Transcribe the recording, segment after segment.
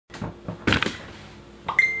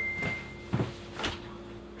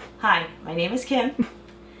Hi, my name is Kim,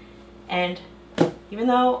 and even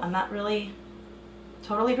though I'm not really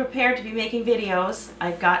totally prepared to be making videos,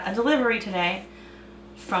 I got a delivery today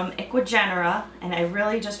from Ecuagenera, and I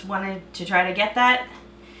really just wanted to try to get that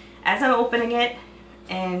as I'm opening it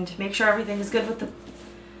and make sure everything is good with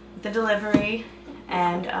the delivery.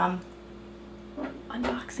 And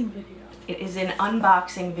unboxing video. It is an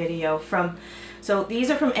unboxing video so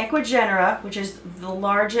these are from Ecuagenera, which is the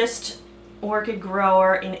largest orchid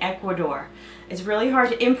grower in Ecuador. It's really hard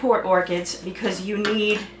to import orchids because you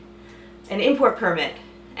need an import permit,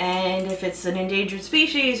 and if it's an endangered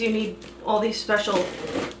species you need all these special,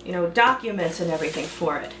 documents and everything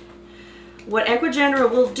for it. What Ecuagenera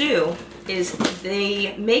will do is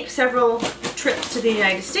they make several trips to the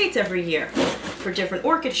United States every year for different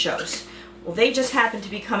orchid shows. Well, they just happened to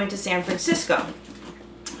be coming to San Francisco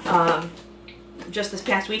just this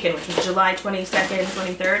past weekend, which was July 22nd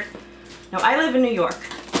and 23rd. Now, I live in New York.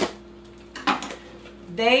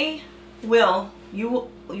 They will, you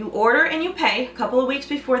order and you pay a couple of weeks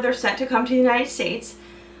before they're sent to come to the United States,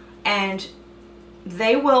 and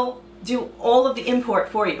they will do all of the import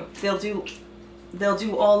for you. They'll do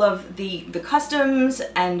all of the customs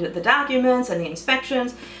and the documents and the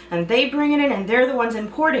inspections, and they bring it in and they're the ones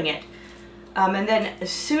importing it. And then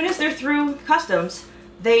as soon as they're through customs,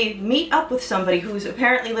 they meet up with somebody who's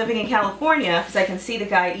apparently living in California, because I can see the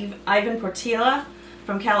guy, Ivan Portilla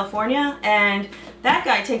from California, and that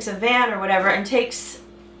guy takes a van or whatever and takes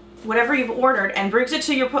whatever you've ordered and brings it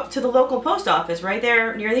to the local post office right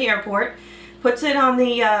there near the airport, puts it on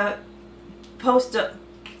the at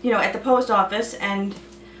the post office, and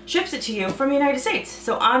ships it to you from the United States.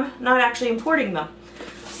 So I'm not actually importing them.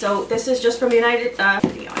 So this is just from the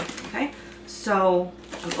okay? So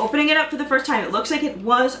I'm opening it up for the first time. It looks like it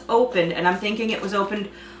was opened, and I'm thinking it was opened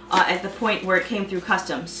at the point where it came through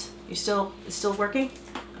customs. It's still working?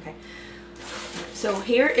 Okay. So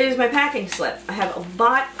here is my packing slip. I have a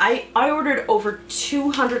lot. I ordered over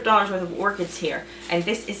 $200 worth of orchids here, and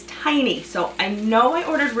this is tiny. So I know I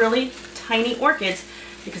ordered really tiny orchids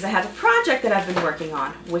because I have a project that I've been working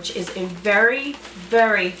on, which is a very,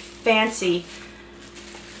 very fancy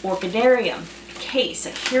orchidarium case,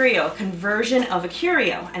 a curio, a conversion of a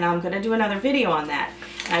curio, and I'm going to do another video on that.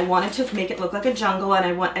 And I wanted to make it look like a jungle, and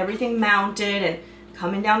I want everything mounted and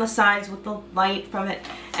coming down the sides with the light from it,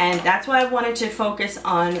 and that's why I wanted to focus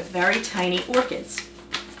on very tiny orchids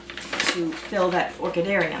to fill that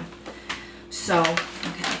orchidarium. So,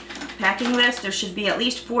 okay, packing list, there should be at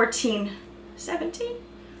least 17?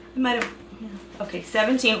 I might have, yeah. Okay,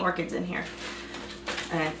 17 orchids in here.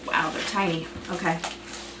 And wow, they're tiny. Okay.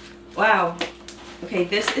 Wow. Okay,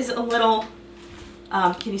 this is a little,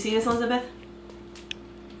 can you see this, Elizabeth?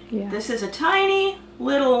 Yeah. This is a tiny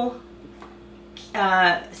little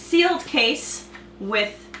sealed case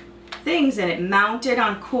with things in it mounted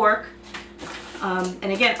on cork. And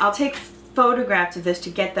again, I'll take photographs of this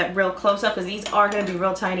to get that real close up, because these are going to be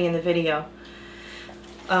real tiny in the video.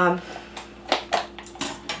 I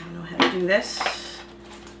don't know how to do this.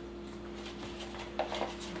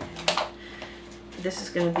 This is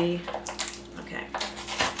going to be,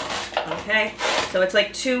 okay, so it's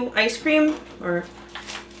like 2 ice cream or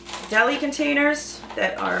deli containers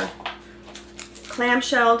that are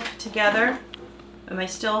clamshelled together. Am I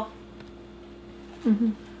still?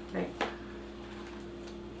 Mm-hmm. Right.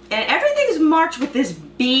 And everything's marked with this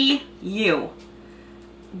BU.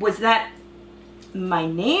 Was that my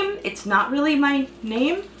name? It's not really my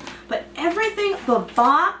name, but everything, the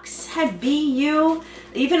box had BU.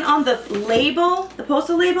 Even on the label, the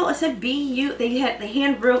postal label, it said BU. They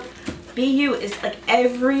hand wrote BU is like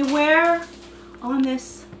everywhere on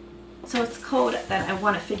this. So it's code that I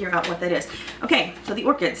want to figure out what that is. Okay, so the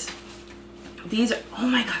orchids. These are, oh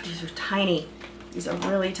my god, these are tiny. These are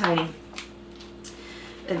really tiny.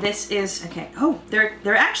 This is, okay, oh,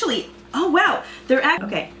 they're actually, oh wow,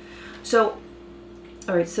 okay. So,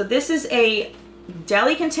 all right, so this is a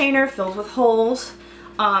deli container filled with holes.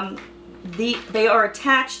 They are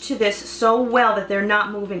attached to this so well that they're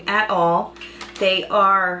not moving at all. They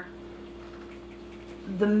are,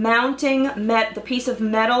 the mounting, the piece of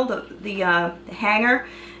metal, the hanger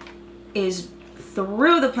is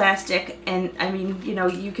through the plastic, and I mean,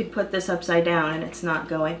 you could put this upside down and it's not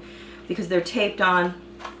going because they're taped on.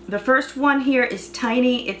 The first one here is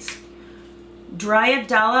tiny. It's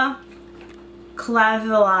Dryadella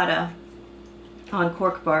clavellata on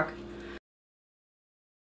cork bark.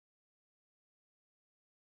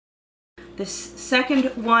 This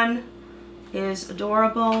second one is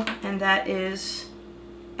adorable, and that is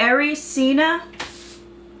Ericina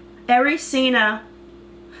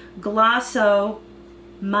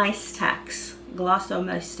glossomystax.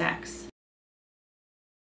 Glossomistax.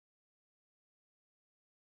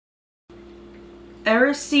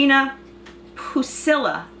 Ericina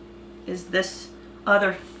pusilla is this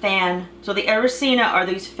other fan. So the Ericina are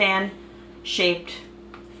these fan-shaped,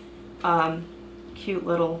 cute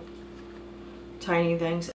little tiny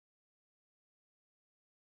things.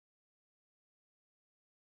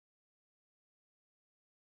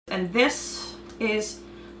 And this is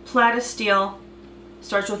platystele,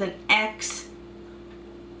 starts with an X.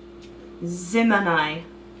 Zimini.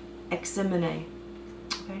 Eximine.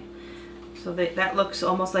 Okay. So that looks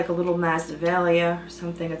almost like a little Masdevallia or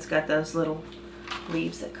something. It's got those little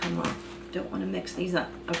leaves that come off. Don't want to mix these up.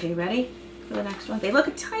 Okay, ready for the next one? They look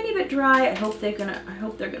a tiny bit dry. I hope they're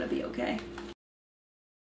gonna be okay.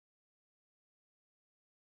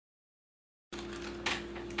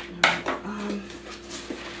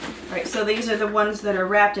 Alright, so these are the ones that are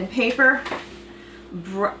wrapped in paper.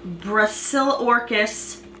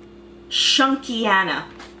 Brasilorchis Schunkiana.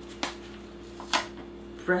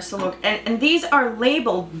 And these are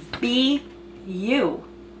labeled BU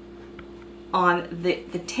on the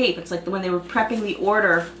tape. It's like when they were prepping the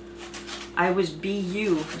order, I was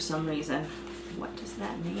BU for some reason. What does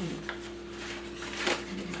that mean?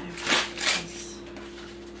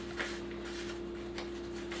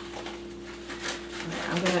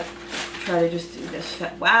 I'm gonna try to just do this.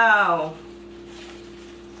 Wow.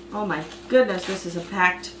 Oh my goodness, this is a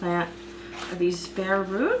packed plant. Are these bare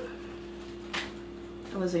root?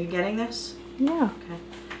 Liz, are you getting this? Yeah. Okay.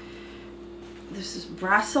 This is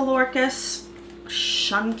Brasilorchis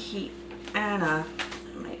Schunkiana. I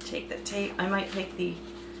might take the tape. I might take the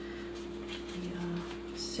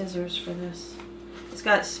scissors for this. It's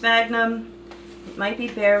got sphagnum. It might be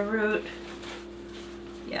bare root.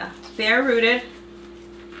 Yeah, it's bare rooted.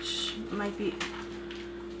 Might be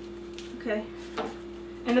okay.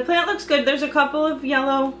 And the plant looks good. There's a couple of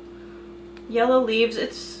yellow leaves.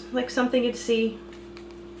 It's like something you'd see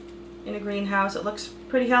in a greenhouse. It looks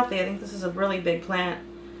pretty healthy. I think this is a really big plant.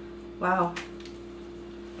 Wow.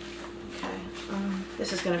 Okay.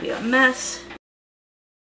 This is going to be a mess.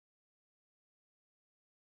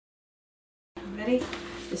 Ready?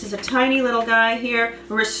 This is a tiny little guy here.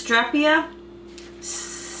 Restrepia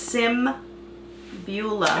cymbula.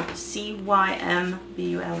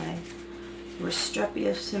 C-Y-M-B-U-L-A.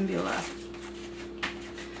 Restrepia cymbula.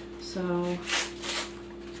 So,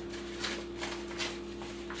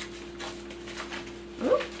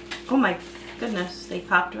 ooh, oh my goodness, they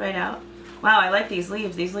popped right out. Wow, I like these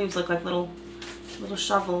leaves. These leaves look like little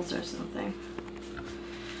shovels or something.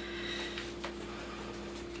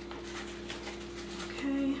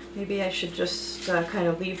 Okay, maybe I should just kind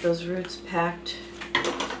of leave those roots packed.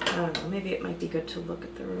 I don't know, maybe it might be good to look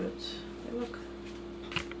at the roots. They look...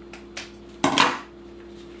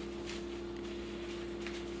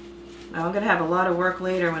 Now I'm going to have a lot of work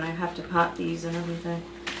later when I have to pot these and everything.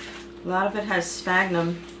 A lot of it has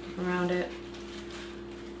sphagnum around it.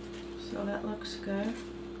 So that looks good.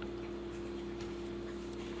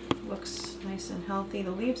 Looks nice and healthy.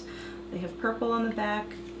 The leaves, they have purple on the back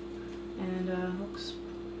and looks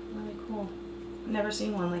really cool. I've never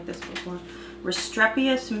seen one like this before.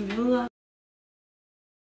 Restrepia cymbula.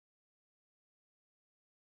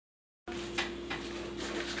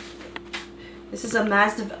 This is a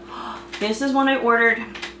massive. This is one I ordered.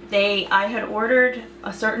 I had ordered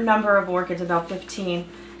a certain number of orchids, about 15.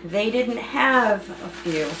 They didn't have a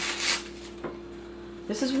few.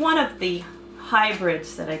 This is one of the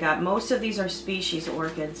hybrids that I got. Most of these are species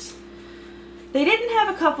orchids. They didn't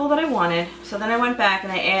have a couple that I wanted, so then I went back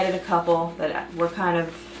and I added a couple that were kind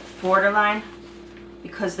of borderline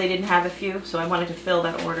because they didn't have a few, so I wanted to fill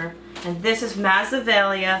that order. And this is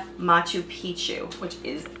Masdevallia Machu Picchu, which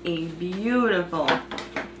is a beautiful,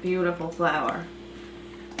 beautiful flower.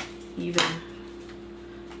 Even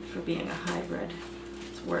for being a hybrid,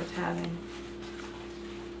 it's worth having.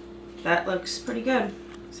 That looks pretty good,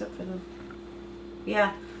 except for the,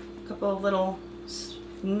 yeah, a couple of little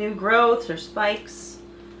new growths or spikes.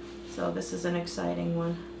 So this is an exciting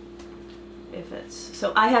one. If it's,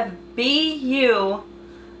 so I have BU.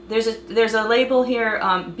 There's a label here,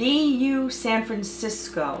 BU San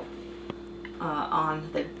Francisco, on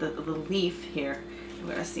the leaf here.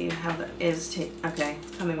 We're gonna see how that is. Okay,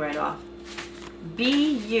 it's coming right off.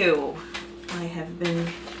 BU. I have been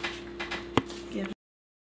given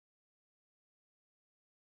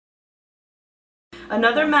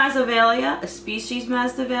another Masdevallia, a species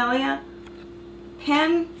Masdevallia,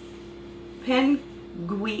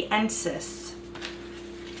 Penguiensis.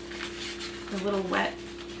 A little wet.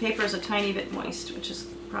 Paper is a tiny bit moist, which is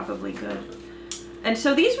probably good. And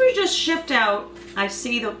so these were just shipped out. I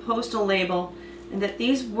see the postal label. and that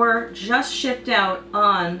these were just shipped out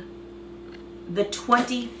on the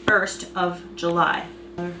 21st of July.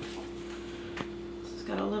 It's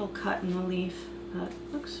got a little cut in the leaf that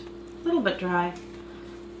looks a little bit dry.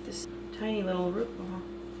 This tiny little root ball.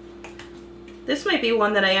 This might be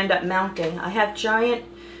one that I end up mounting. I have giant,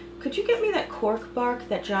 could you get me that cork bark,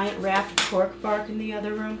 that giant raft of cork bark in the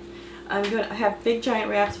other room? I have big giant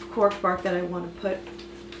rafts of cork bark that I want to put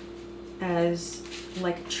as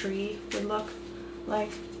like a tree would look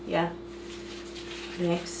like. Yeah,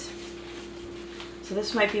 thanks. So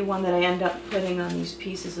this might be one that I end up putting on these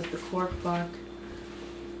pieces of the cork bark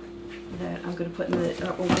that I'm going to put in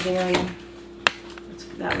the ovarium.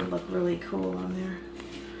 That would look really cool on there.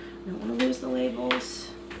 I don't want to lose the labels.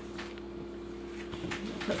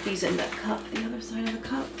 Put these in the cup, the other side of the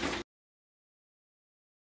cup.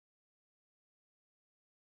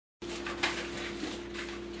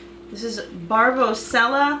 This is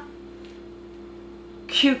Barbosella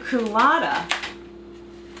cuculata.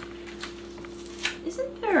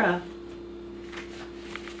 Isn't there a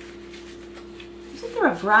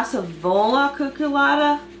Brassavola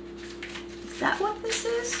cuculata? Is that what this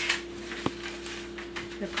is?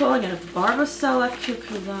 They're calling it a Barbosella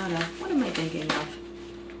cuculata. What am I thinking of?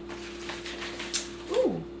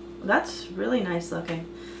 Ooh, that's really nice looking.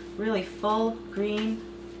 Really full green,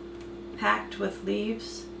 packed with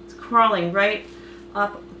leaves. It's crawling right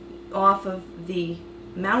up off of the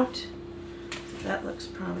mount. That looks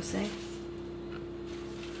promising.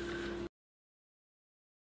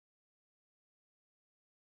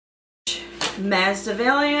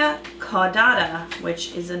 Masdevallia caudata,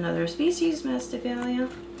 which is another species, Masdevallia.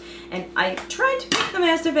 And I tried to pick the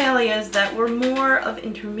Masdevallias that were more of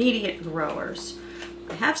intermediate growers.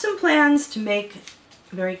 I have some plans to make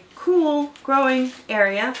a very cool growing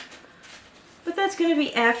area, but that's going to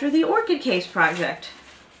be after the orchid case project.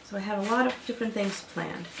 So I have a lot of different things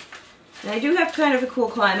planned. And I do have kind of a cool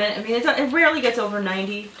climate. I mean, it rarely gets over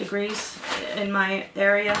 90 degrees in my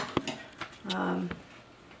area.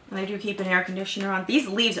 And I do keep an air conditioner on. These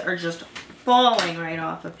leaves are just falling right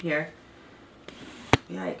off of here.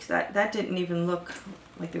 Yikes, that didn't even look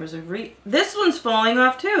like there was a this one's falling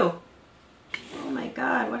off too. Oh my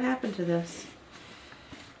god, what happened to this?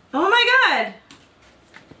 Oh my god!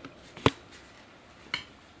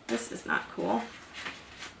 This is not cool.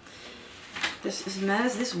 This is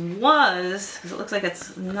this was, because it looks like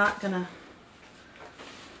it's not gonna,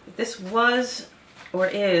 this was or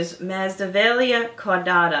is Masdevallia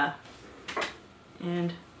caudata.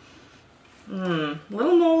 And, a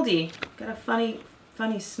little moldy. Got a funny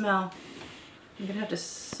smell. I'm gonna have to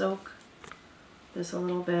soak this a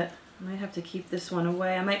little bit. I might have to keep this one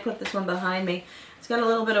away. I might put this one behind me. It's got a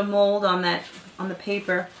little bit of mold on the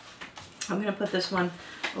paper. I'm gonna put this one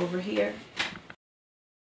over here.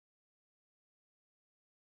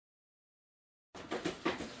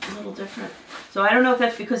 A little different. So I don't know if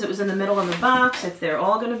that's because it was in the middle of the box, if they're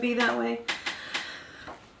all going to be that way.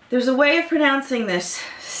 There's a way of pronouncing this.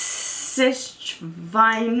 Sichvinefia.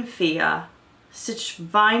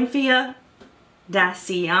 Sichvinefia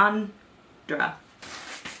daciandra.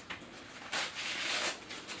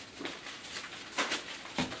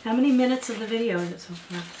 How many minutes of the video is it so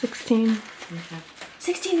far? 16. Okay.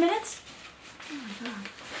 16 minutes? Oh my god.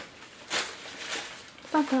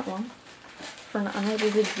 It's not that long. For an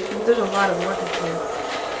unedited video. There's a lot of work in here.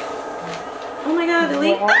 Oh my god, the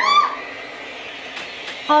leaf. Ah!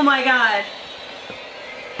 Oh my god.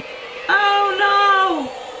 Oh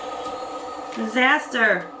no!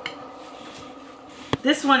 Disaster.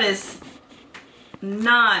 This one is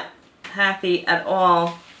not happy at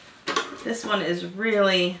all. This one is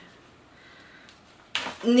really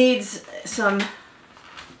needs some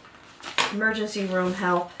emergency room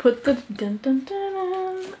help. Put the dun dun dun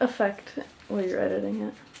dun effect while you're editing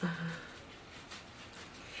it.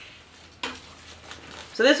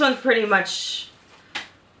 So this one's pretty much,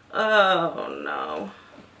 oh no.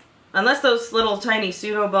 Unless those little tiny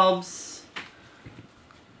pseudobulbs,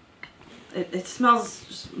 it smells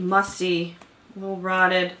just musty, a little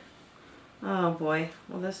rotted. Oh boy.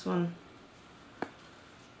 Well, this one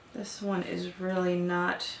is really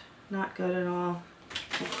not good at all.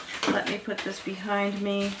 Let me put this behind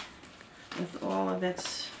me with all of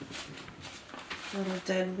its little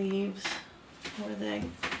dead leaves. What are they?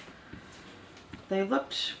 They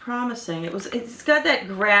looked promising. It's got that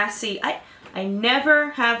grassy, I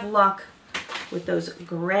never have luck with those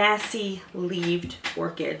grassy leaved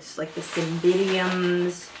orchids, like the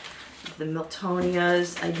cymbidiums, the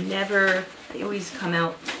miltonias. They always come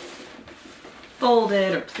out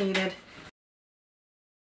folded or pleated.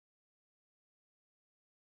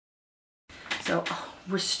 So, oh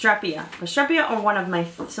Wistrepia. Wistrepia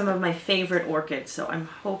are some of my favorite orchids, so I'm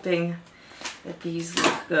hoping that these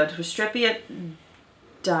look good. Wistrepia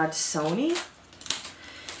Dodsoni.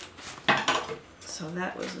 So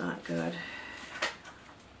that was not good.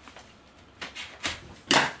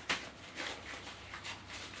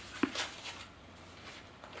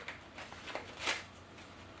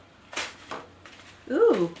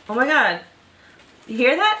 Ooh, oh my god. You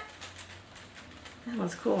hear that? That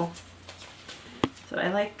one's cool. So I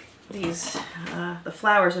like these. The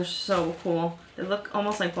flowers are so cool. They look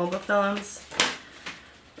almost like bulbophyllums.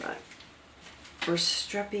 But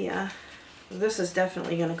Wistrepia. This is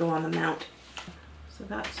definitely going to go on the mount. So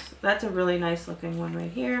that's a really nice looking one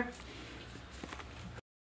right here.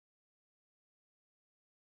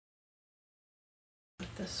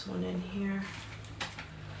 Put this one in here.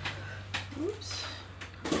 Oops.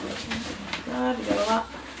 Oh god, we got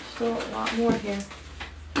still a lot more here.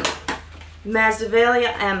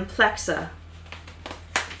 Masdevallia amplexa.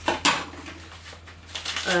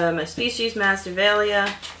 My species, Masdevallia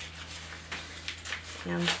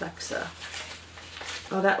amplexa.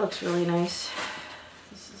 Oh, that looks really nice.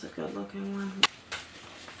 This is a good looking one.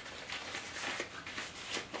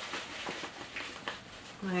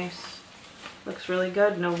 Nice. Looks really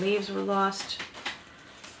good. No leaves were lost.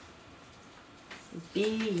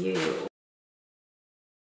 BU.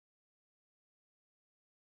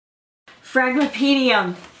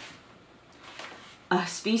 Phragmipedium. A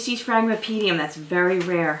species Phragmipedium that's very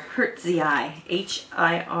rare. Hirtzii.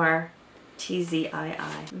 Hirtzii.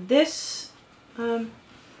 This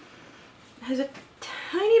has a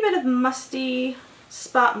tiny bit of musty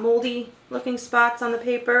spot, moldy looking spots on the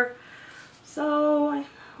paper. So I'm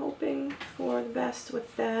hoping for the best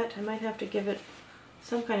with that. I might have to give it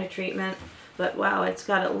some kind of treatment. But wow, it's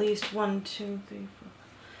got at least 1, 2, 3, 4.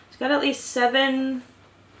 It's got at least 7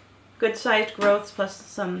 good sized growths plus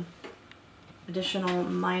some additional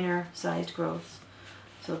minor sized growths.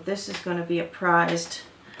 So this is going to be a prized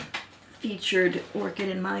featured orchid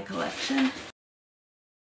in my collection.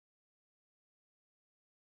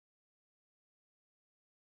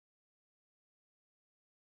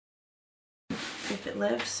 If it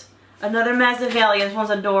lives. Another Masdevallia. This one's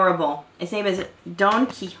adorable. Its name is Don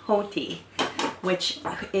Quixote, which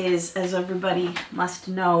is, as everybody must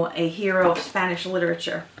know, a hero of Spanish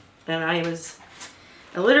literature. And I was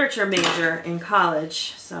a literature major in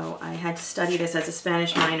college, so I had to study this as a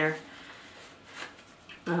Spanish minor.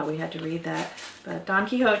 We had to read that. But Don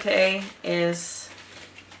Quixote is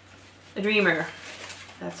a dreamer.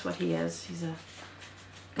 That's what he is. He's a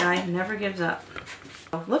guy who never gives up.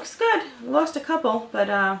 Looks good. Lost a couple, but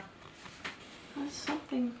that's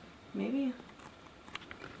something, maybe,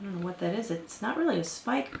 I don't know what that is. It's not really a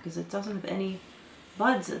spike because it doesn't have any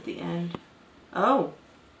buds at the end. Oh,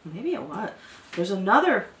 maybe it was. There's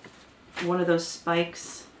another one of those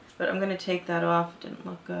spikes, but I'm going to take that off. It didn't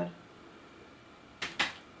look good.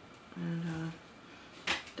 And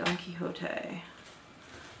Don Quixote.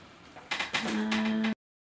 And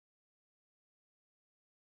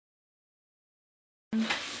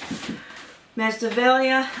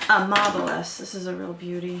Masdevallia amabilis. This is a real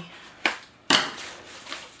beauty.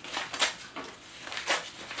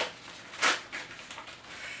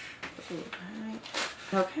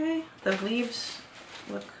 Okay, the leaves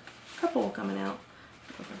look, a couple coming out.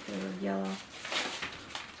 Look like they were yellow.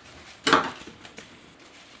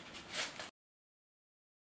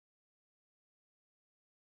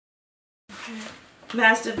 Okay.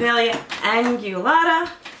 Masdevallia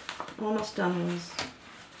angulata. Almost done with this.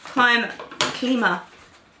 Clima.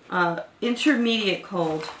 Intermediate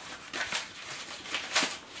cold.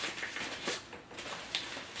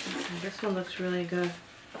 Okay, this one looks really good.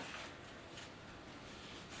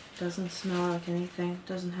 Doesn't smell like anything.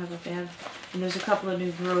 Doesn't have a bad. And there's a couple of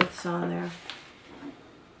new growths on there.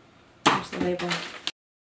 Here's the label.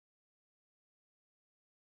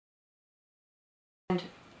 And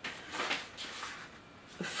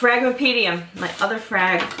Phragmipedium, my other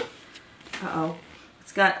frag. Uh-oh.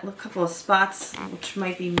 It's got a couple of spots, which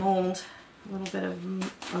might be mold. A little bit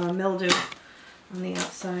of mildew on the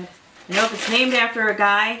outside. I know if it's named after a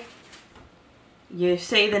guy, you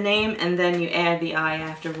say the name and then you add the I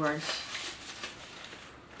afterwards.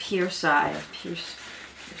 Piercei or Piercei.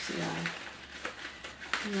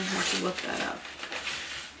 I'm gonna have to look that up.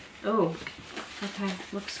 Oh, okay,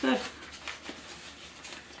 looks good.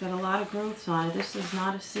 It's got a lot of growths on it. This is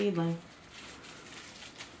not a seedling.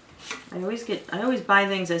 I always buy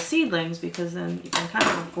things as seedlings because then you can kind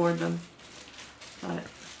of afford them. But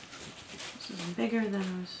this is bigger than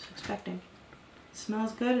I was expecting. It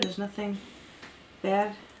smells good. There's nothing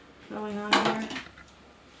bad going on here.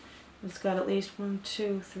 It's got at least 1,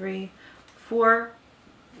 2, 3, 4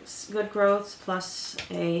 good growths plus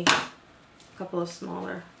a couple of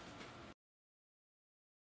smaller.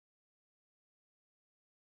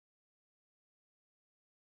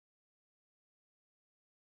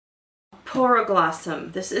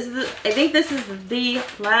 Poroglossum. This is the, I think this is the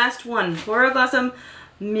last one. Poroglossum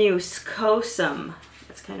muscosum.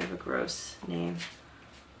 That's kind of a gross name.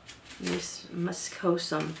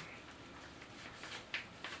 Muscosum.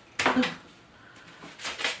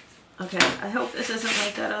 Okay, I hope this isn't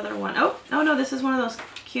like that other one. Oh, oh no, this is one of those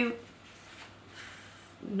cute,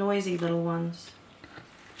 noisy little ones.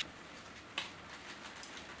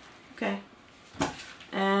 Okay.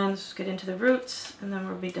 And let's get into the roots and then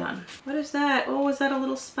we'll be done. What is that? Oh, was that a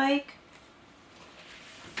little spike?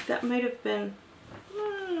 That might have been,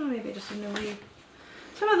 maybe just a new leaf.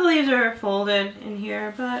 Some of the leaves are folded in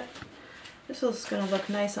here, but this is going to look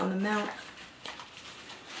nice on the mount.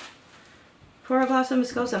 Poroglossum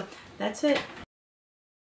muscosum. That's it.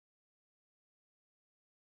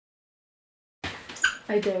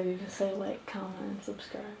 I dare you to say like, comment, and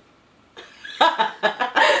subscribe.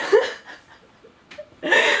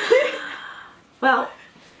 Well,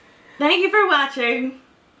 thank you for watching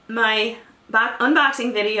my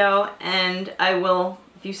unboxing video, and I will,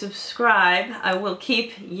 if you subscribe, I will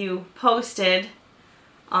keep you posted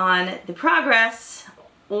on the progress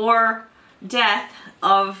or death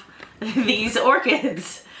of these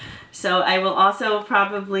orchids. So I will also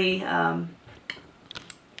probably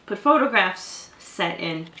put photographs set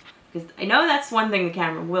in, because I know that's one thing the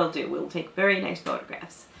camera will do. We'll take very nice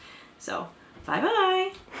photographs. So,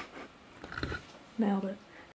 bye-bye. Nailed it.